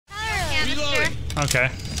Okay.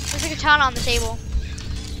 There's a katana on the table.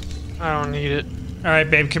 I don't need it. Alright,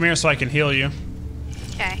 babe, come here so I can heal you.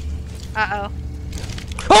 Okay. Uh-oh.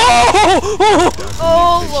 Oh!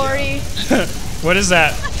 Oh, lordy. What is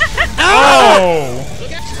that? Oh!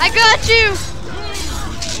 I got you!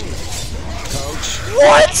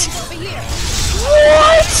 What?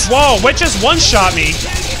 What? Whoa, what just one-shot me?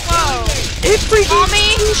 Whoa. It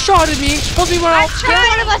freaking two-shotted me. Told me what I was Turn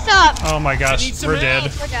one of us up. Oh my gosh, we're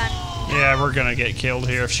dead. We're done. Yeah, we're gonna get killed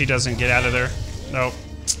here if she doesn't get out of there. Nope.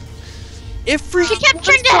 It freaking She kept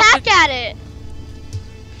trying to hack at it.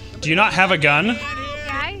 Do you not have a gun? Yeah,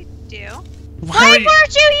 I do. Why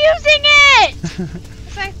weren't you using it?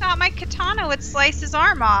 Because I thought my katana would slice his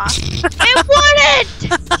arm off. It wouldn't!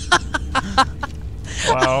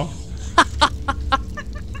 Wow.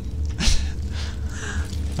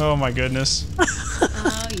 Oh my goodness.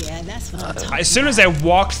 Oh yeah, that's what I'm talking As soon as I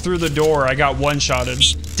walked through the door, I got one-shotted.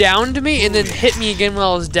 downed me and then hit me again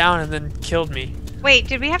while I was down and then killed me. Wait,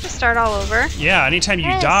 did we have to start all over? Yeah, anytime you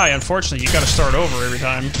die, unfortunately, you gotta start over every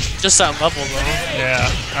time. Just that level though. Yeah.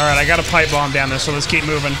 Alright, I got a pipe bomb down there, so let's keep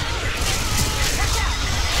moving.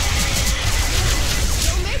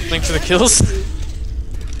 Thanks for the kills.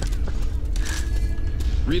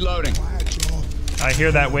 Reloading. I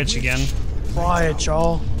hear that witch again. Quiet,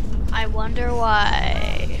 y'all. I wonder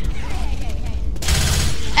why.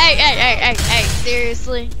 Hey,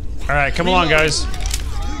 seriously? Alright, come along, guys.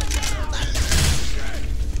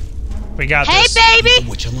 We got this. Hey, baby!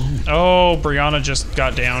 Oh, Brianna just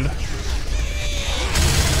got downed.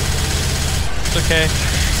 It's okay.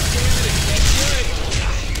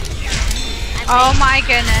 Oh my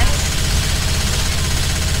goodness.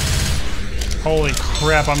 Holy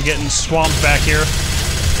crap, I'm getting swamped back here.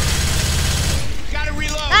 Gotta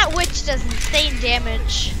reload. That witch does insane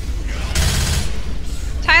damage.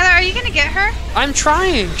 Tyler, are you gonna get her? I'm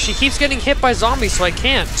trying. She keeps getting hit by zombies, so I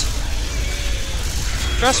can't.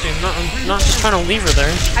 Trust me, I'm not just trying to leave her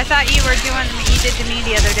there. I thought you were doing what you did to me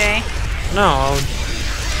the other day. No,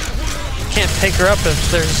 I can't pick her up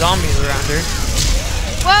if there's zombies around her.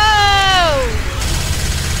 Whoa!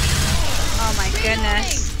 Oh my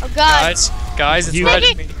goodness. Oh god. Guys, it's You-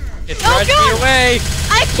 nudged me. It's Oh, nudged me God. away.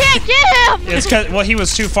 I can't get him! It's 'cause, well, he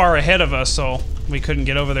was too far ahead of us, so we couldn't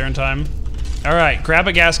get over there in time. Alright, grab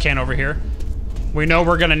a gas can over here. We know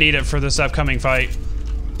we're gonna need it for this upcoming fight.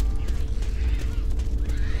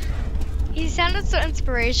 He sounded so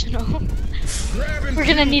inspirational. We're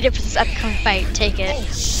gonna need it for this upcoming fight. Take it.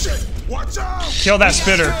 Kill that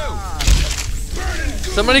spitter.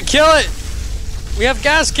 Somebody kill it. We have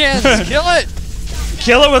gas cans. Kill it.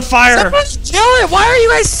 Kill it with fire. Somebody kill it. Why are you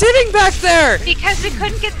guys sitting back there? Because we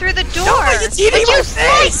couldn't get through the door. No, it's eating my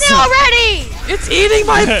face. Sliced it already! It's eating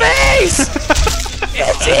my face.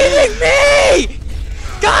 It's eating me.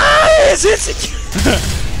 Guys, it's.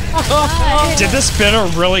 Did the spitter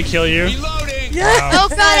really kill you? Reloading. Yeah. Oh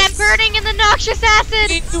god, I'm burning in the noxious You acid!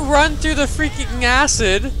 need to run through the freaking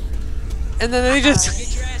acid, and then they just.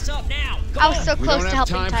 Get your ass up now. I was so We close don't to have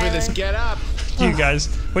helping time for this. Tyler. Get up. You guys,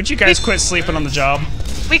 would you guys quit sleeping on the job?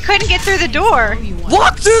 We couldn't get through the door.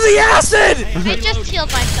 Walk through the acid. I just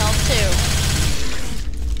healed myself too.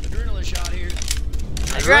 Adrenaline shot here.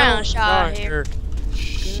 Adrenaline shot here. Girl,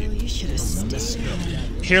 you should have stayed.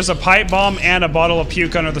 Here's a pipe bomb and a bottle of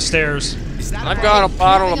puke under the stairs. I've got a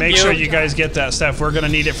bottle of Make sure puke. you guys get that stuff. We're gonna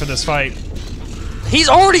need it for this fight. He's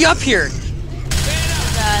already up here.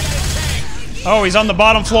 God. Oh, he's on the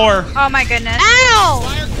bottom floor. Oh my goodness. Ow!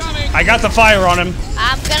 Fire coming. I got the fire on him.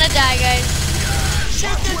 I'm gonna die, guys.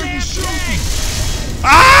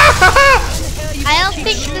 Ah! I don't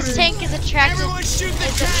think this tank is attracted.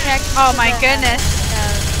 Oh my goodness.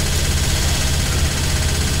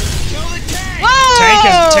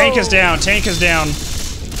 Whoa! Tank is down. Tank is down.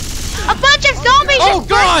 A bunch of zombies Oh, just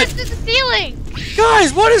God! burst into the ceiling.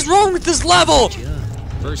 Guys, what is wrong with this level?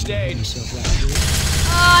 First aid.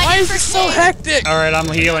 Oh, I Why need is it first so aid. hectic? All right,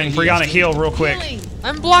 I'm healing. Brianna, heal real quick.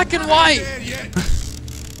 I'm black and white.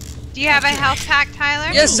 Do you have a health pack,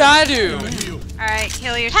 Tyler? Yes, I do. Alright,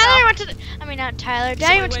 heal yourself. Tyler went to. I mean, not Tyler.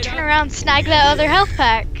 Daddy went to turn around and snag that other health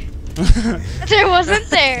pack. There wasn't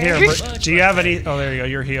there. Here, do you have any? Oh, there you go.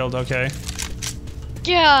 You're healed. Okay.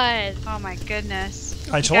 God. Oh my goodness.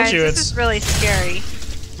 I told Guys, you this it's. is really scary.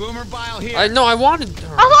 Boomer bile here. I know. I wanted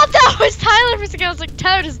her. I thought that was Tyler for a second. I was like,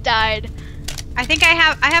 Tyler just died. I think I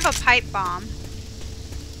have a pipe bomb.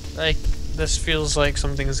 Like, this feels like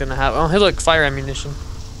something's gonna happen. Oh, hey, look, fire ammunition.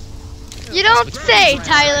 You don't say,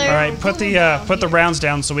 Tyler. All right, put the rounds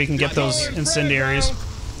down so we can get those incendiaries.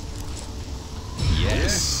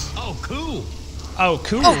 Yes. Oh, cool. Oh,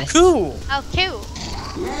 cool. Oh, cool. Oh, cute.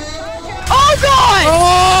 Oh God!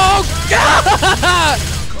 Oh God!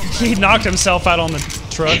 He knocked himself out on the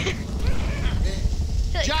truck.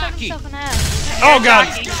 Jockey. Oh god,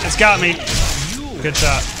 it's got me. Good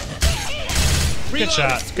shot. Good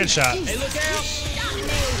shot. Good shot. Hey, look out.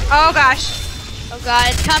 Oh gosh. Oh god,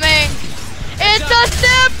 it's coming. It's a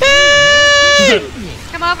stampede!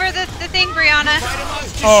 Come over the thing, Brianna.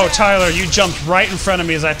 Oh, Tyler, you jumped right in front of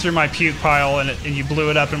me as I threw my puke pile and you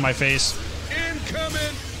blew it up in my face.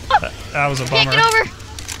 Incoming. That was a Can't bummer. get over.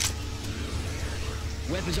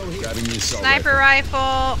 Weapons over here. Grabbing the assault Sniper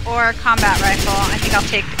rifle or combat rifle. I think I'll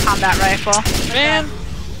take the combat rifle. Man.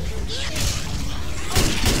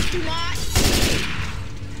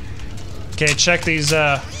 Okay, check these,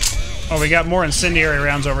 oh, we got more incendiary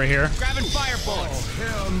rounds over here. Grabbing fire bullets.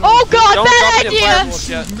 Oh god, Don't bad drop the idea! fireballs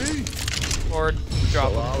yet. Or drop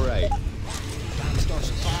them. All right.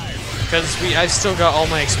 Because I've still got all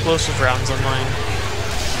my explosive rounds on mine.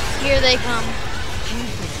 Here they come.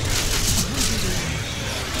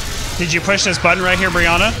 Did you push this button right here,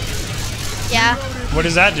 Brianna? Yeah. What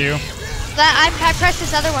does that do? I pressed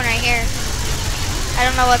this other one right here. I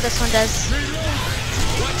don't know what this one does.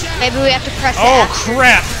 Maybe we have to press it. Oh, after.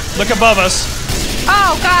 crap! Look above us.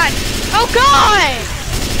 Oh god. Oh god!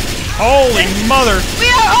 Holy mother! We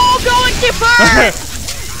are all going to burn!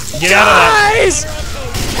 Get out of that. Guys!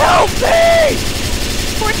 Help me!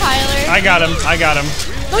 Poor Tyler. I got him. I got him.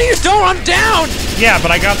 No, you don't! I'm down! Yeah, but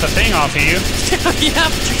I got the thing off of you. Yeah,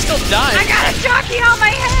 but you're still dying. I got a jockey on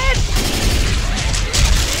my head.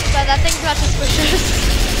 But that thing's about to squish us.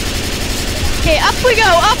 Okay, up we go,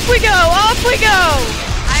 up we go, up we go!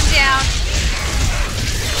 I'm down.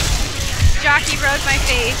 Jockey rode my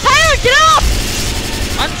face. Tyler, get up!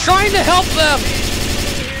 I'm trying to help them!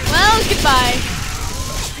 Well, goodbye.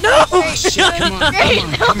 No! Great,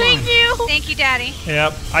 no thank you! Thank you, Daddy.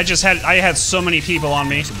 Yep. I had so many people on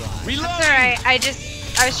me. Reload. It's alright.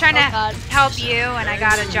 I was trying to God. help you and I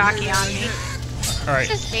got a jockey on me. All right.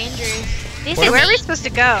 This is dangerous. These Hey, are where are we supposed to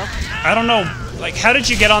go? I don't know. Like, how did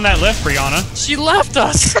you get on that lift, Brianna? She left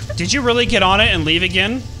us! Did you really get on it and leave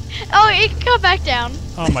again? Oh, it can come back down.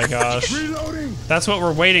 Oh my gosh. Reloading. That's what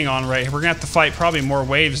we're waiting on, right? We're gonna have to fight probably more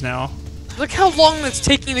waves now. Look how long it's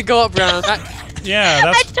taking to go up, Brown. Yeah,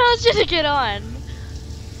 I that's. told you to get on.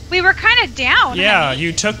 We were kind of down. Yeah, honey.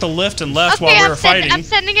 you took the lift and left Okay, while we were fighting. I'm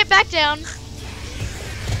sending it back down.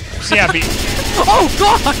 So yeah, Oh,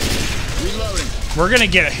 God! Reloading. we're gonna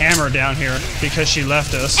get hammered down here because she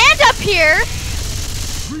left us. And up here,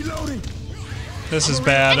 Reloading. This is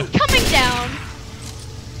bad. and coming down.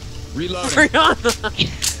 Reloading. Brianna!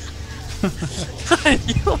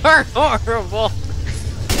 You are horrible. What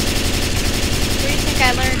do you think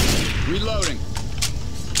I learned? Reloading.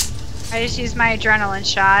 I just used my adrenaline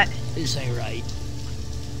shot. This ain't right.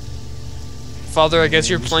 Father, I guess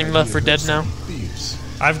you're playing Left 4 Dead now?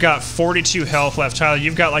 I've got 42 health left, Tyler.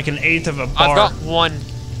 You've got like an eighth of a bar. I've got one.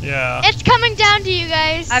 Yeah. It's coming down to you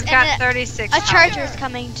guys. I've and got 36. a charger's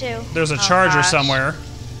coming too. There's a charger gosh. somewhere.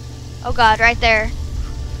 Oh god, right there.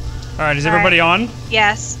 All right, is All everybody on?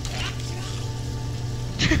 Yes.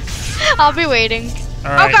 I'll be waiting.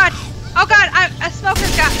 All right. Oh god. Oh god. A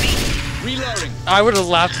smoker's got me. Reloading. I would have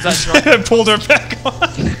laughed at that shot. Pulled her back on.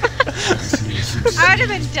 I would have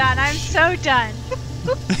been done. I'm so done.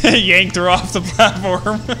 Yanked her off the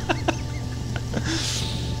platform.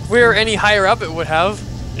 If we were any higher up, it would have.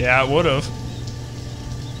 Yeah, it would have.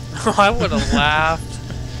 I would have laughed.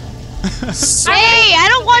 Hey, I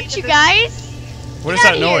don't want you guys. What Get is that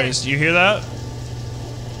outta here. noise? You hear that?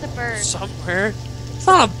 The bird. Somewhere. It's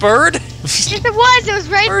not a bird. Yes, it was. It was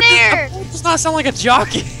right Bird there. does not sound like a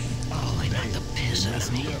jockey. Oh, they knocked the piss out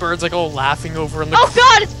of me. The bird's like all laughing over in the. Oh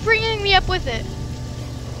god, it's bringing me up with it.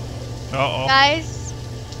 Uh-oh. Guys,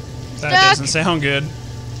 That stuck. doesn't sound good.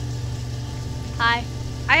 Hi.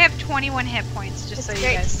 I have 21 hit points, just It's so you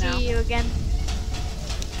great to guys know. see you again.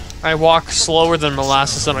 I walk slower than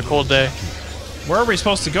molasses on a cold day. Where are we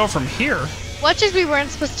supposed to go from here? Watch as we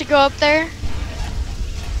weren't supposed to go up there.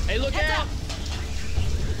 Hey, look out.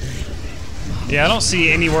 Yeah, I don't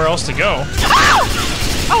see anywhere else to go.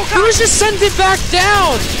 Oh god. Who just sent it back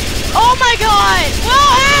down? Oh my god!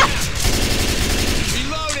 Whoa!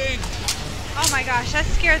 Reloading. Oh my gosh, that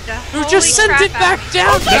scared the Who holy just sent crap it back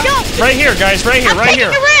out. down? Yeah, right here, guys. Right here. I'm Right taking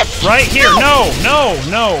here. a risk. Right here. No. No.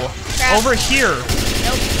 No. Crap. Over here.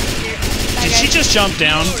 Nope. Did she just jump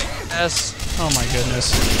down? Yes. Oh my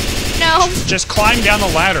goodness. No. Just climb down the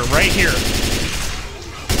ladder right here.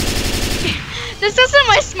 This isn't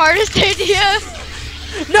my smartest idea.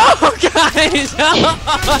 No, guys!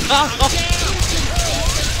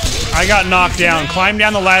 I got knocked down. Climb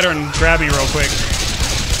down the ladder and grab me real quick.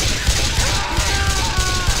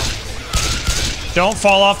 Don't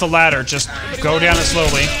fall off the ladder. Just go down it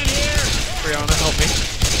slowly. Brianna, help me.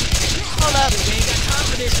 Hold up.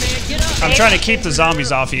 I'm trying to keep the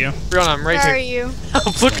zombies off of you. Brianna, I'm right Where are here. you?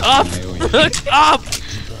 Look up! Look up!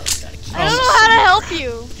 I don't know how to help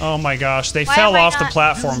you. Oh my gosh, they Why fell am I off the not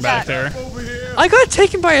platform back stuck? there. I got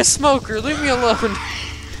taken by a smoker. Leave me alone.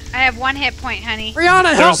 I have 1 hit point, honey.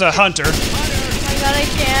 Brianna, help! There's a hunter. Oh my god, I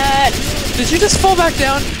can't. Did you just fall back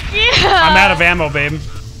down? Yeah. I'm out of ammo, babe.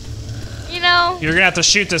 You know. You're gonna have to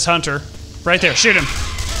shoot this hunter. Right there, shoot him.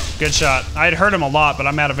 Good shot. I'd hurt him a lot, but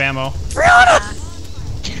I'm out of ammo. Brianna!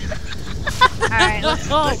 Alright, let's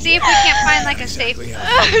see if we can't find like a safe I'm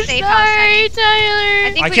safe house, sorry, honey. Tyler.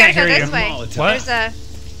 I think I we can't gotta go hear this you. way. What?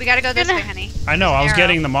 There's we gotta go this way, honey. I know, I was Arrow.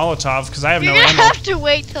 getting the Molotov because I have You're no gonna ammo. have to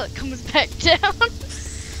wait till it comes back down.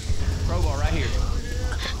 Crowbar right here.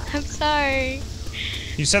 I'm sorry.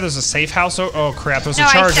 You said there's a safe house? Oh crap, there's No, a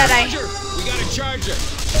I charger. said We got a charger.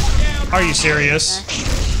 Are you serious?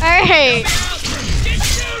 Alright.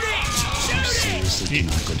 You-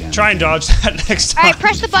 try and dodge that next time. Alright,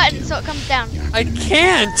 press the button so it comes down. I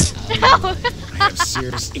can't! No.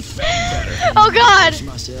 Seriously felt better. Oh god.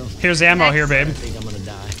 Myself, Here's ammo here, babe. I think I'm gonna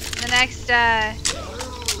die. The next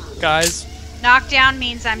Guys, knockdown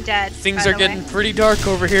means I'm dead. things by are the getting way. pretty dark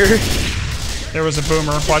over here. There was a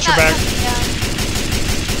boomer. Watch your Not back. coming down.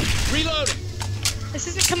 Reloading. This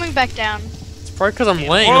isn't coming back down. It's probably because I'm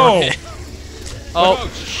laying Whoa. on it. Oh,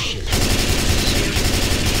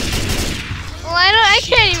 Well, I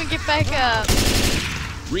can't even get back up.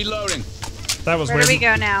 Reloading. That was Where weird. do we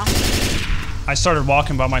go now? I started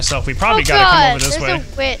walking by myself. We probably Oh gotta god, come over this there's way. a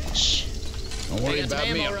witch. Don't worry got some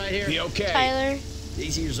about me. ammo right here. Be okay. Tyler.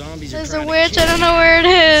 These here zombies There's are a trying witch, to I don't know where it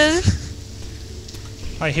is.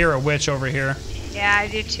 I hear a witch over here. Yeah, I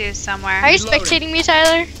do too somewhere. Are you Reloading. spectating me,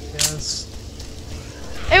 Tyler? yes.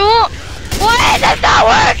 It won't. Why is it not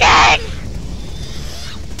working?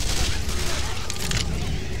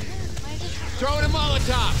 Throwing a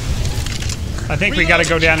Molotov. I think we gotta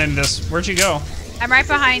go down in this. Where'd you go? I'm right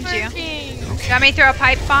behind you. Working. You want me to throw a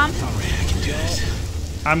pipe bomb?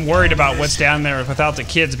 I'm worried about what's down there without the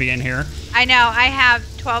kids being here. I know, I have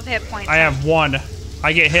 12 hit points. I have 1.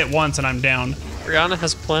 I get hit once and I'm down. Brianna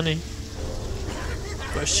has plenty.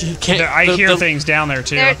 But she can't. I hear things down there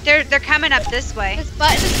too. They're coming up this way. This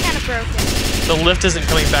button is kind of broken. The lift isn't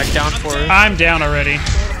coming back down for her. I'm down already.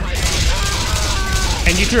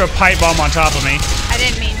 And you threw a pipe bomb on top of me. I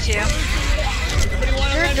didn't mean to.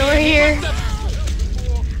 Is there a door here?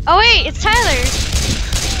 Oh wait, it's Tyler.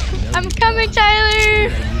 I'm coming, Tyler.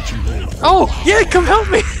 Oh, yeah, come help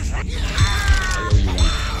me!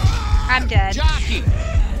 I'm dead. Jockey.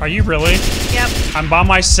 Are you really? Yep, I'm by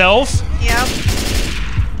myself? yep.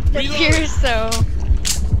 It appears so.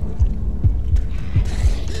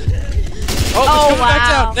 Oh, Oh, it's coming back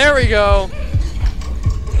wow. down. There we go.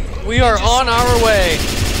 We are on our way.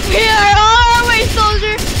 We are on our way,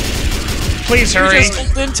 soldier. Please We hurry. just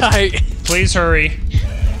hold in tight. Please hurry.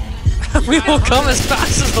 We will come as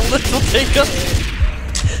fast as the lift will take us.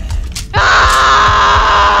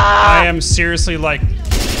 I am seriously like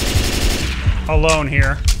alone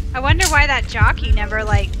here. I wonder why that jockey never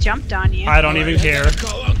like jumped on you. I don't even care.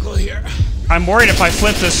 Call Uncle here. I'm worried if I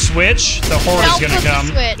flip this switch, the horde is Don't gonna flip the come.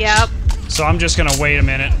 switch. Yep. So I'm just gonna wait a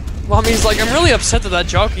minute. Mommy's like, I'm really upset that that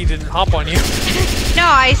jockey didn't hop on you. No,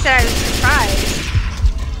 I said I was surprised.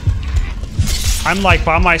 I'm like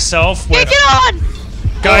by myself with Hey, get on!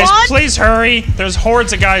 guys. on. Please hurry. There's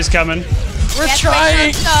hordes of guys coming. We're Yes, trying.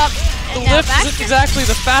 wait, stop. The And now lift back isn't here. exactly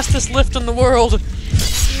the fastest lift in the world.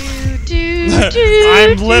 Do,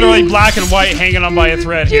 I'm literally black and white hanging on by a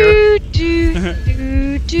thread here.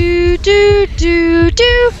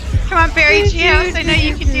 Come on, Barry Geos. I know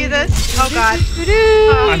you can do this. Oh God.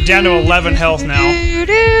 I'm down to 11 health now.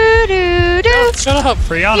 Oh, shut up.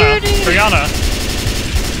 Brianna.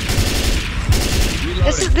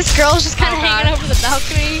 This girl's just kind of hanging over the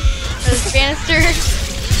balcony or the banister.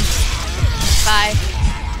 Bye.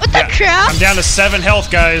 What the Yeah, crap? I'm down to 7 health,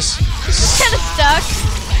 guys. She's kind of stuck.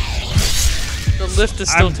 The lift is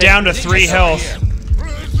still I'm down to 3 health.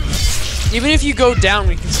 Even if you go down,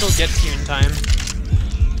 we can still get to you in time.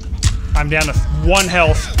 I'm down to 1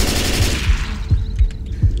 health.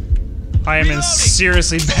 I am in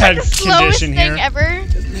seriously bad The slowest condition thing here. ever.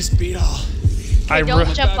 This beat all. I Don't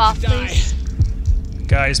re- jump off, please.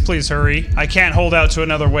 Guys, please hurry. I can't hold out to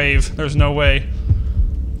another wave. There's no way.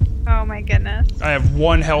 Oh my goodness. I have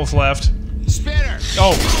 1 health left. Spinner.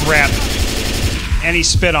 Oh, crap. And he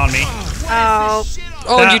spit on me. Oh.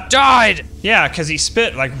 Oh, That- you died! Yeah, because he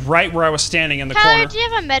spit like right where I was standing in the Tyler, corner. do you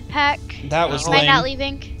have a med pack? That was Am I not lame.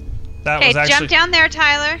 leaving? That Okay, was actually... jump down there,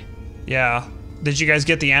 Tyler. Yeah. Did you guys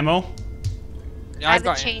get the ammo? Yeah, I have a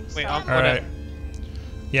got chainsaw. Wait, I'll put Alright. it.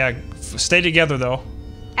 Yeah, stay together though.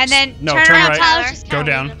 And then No, turn turn around, right. Tyler. Just Go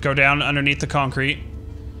kinda down. leave Go down underneath the concrete.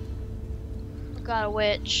 him. Got a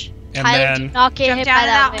witch. And Tyler, then- do not get Jump hit down by in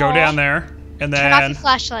that that witch. Go down there. And Turn off then... your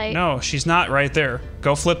flashlight. No, she's not right there.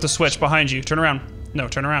 Go flip the switch behind you. Turn around. No,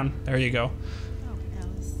 turn around. There you go.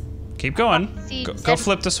 Keep going. See, Go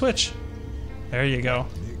flip the switch. There you go.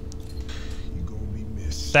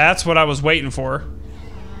 That's what I was waiting for.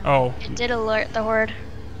 Oh, It did alert the horde.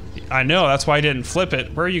 I know. That's why I didn't flip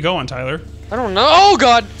it. Where are you going, Tyler? I don't know. Oh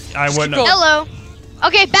god! I Just wouldn't keep have. going. Hello.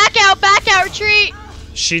 Okay, back out, retreat.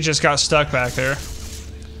 She just got stuck back there.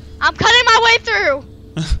 I'm cutting my way through.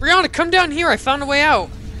 Brianna, come down here. I found a way out.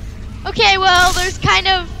 Okay, well, there's kind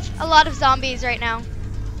of a lot of zombies right now.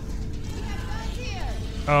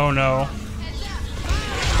 Oh no.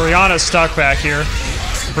 Brianna's stuck back here.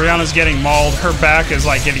 Brianna's getting mauled. Her back is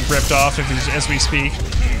like getting ripped off as we speak.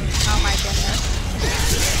 Oh my goodness.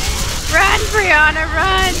 Run, Brianna,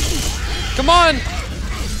 run. Come on!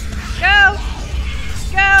 Go.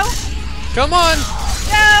 Go. Come on!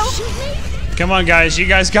 Go. Come on, guys. You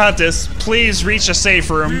guys got this. Please reach a safe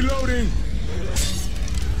room. Reloading.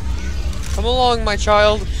 Come along, my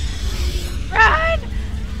child. Run.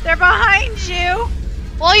 They're behind you.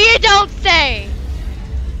 Well, you don't say.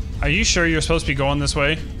 Are you sure you're supposed to be going this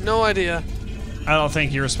way? No idea. I don't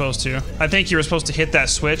think you were supposed to. I think you were supposed to hit that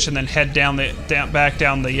switch and then head back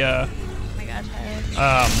down the Oh my god,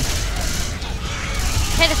 Tyler.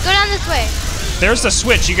 Okay, let's go down this way. There's the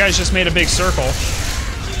switch. You guys just made a big circle.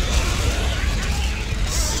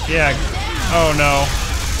 Yeah. Oh no.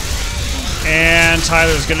 And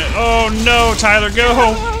Tyler's gonna. Oh no, Tyler, go.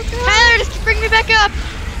 Tyler, just bring me back up.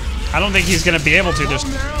 I don't think he's gonna be able to. There's.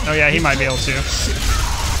 Oh yeah, he might be able to.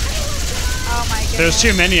 Oh my goodness. There's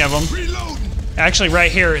too many of them. Actually,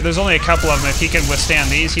 right here, there's only a couple of them. If he can withstand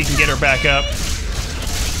these, he can get her back up.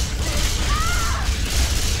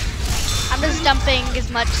 I'm just dumping as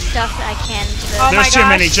much stuff that I can into the. Oh my There's too gosh.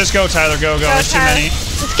 many. Just go, Tyler. Go, go. Go, There's too Tyler. many.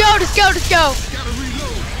 Let's go, let's go, let's go.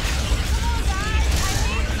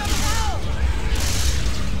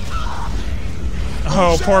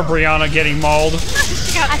 Oh, poor Brianna getting mauled. I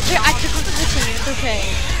took him to the team. It's okay.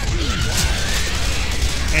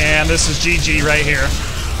 And this is GG right here.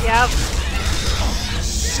 Yep.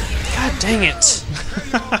 God dang it.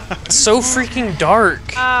 It's so freaking dark.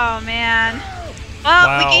 Oh man. Well,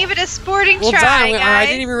 Wow. we gave it a sporting Well, try, damn, guys. I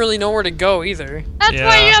didn't even really know where to go either. That's Yeah.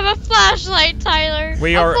 why you have a flashlight, Tyler.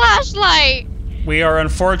 We a are- flashlight. We are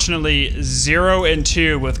unfortunately 0 and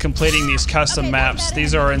 2 with completing these custom maps.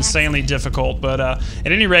 These are insanely difficult, but at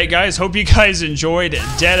any rate, guys, hope you guys enjoyed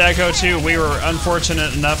Dead Echo 2. We were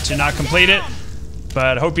unfortunate enough to not complete it,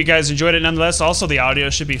 but hope you guys enjoyed it nonetheless. Also, the audio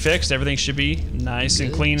should be fixed. Everything should be nice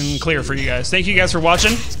and clean and clear for you guys. Thank you guys for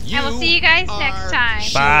watching. And we'll see you guys next time.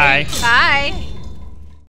 Bye. Bye.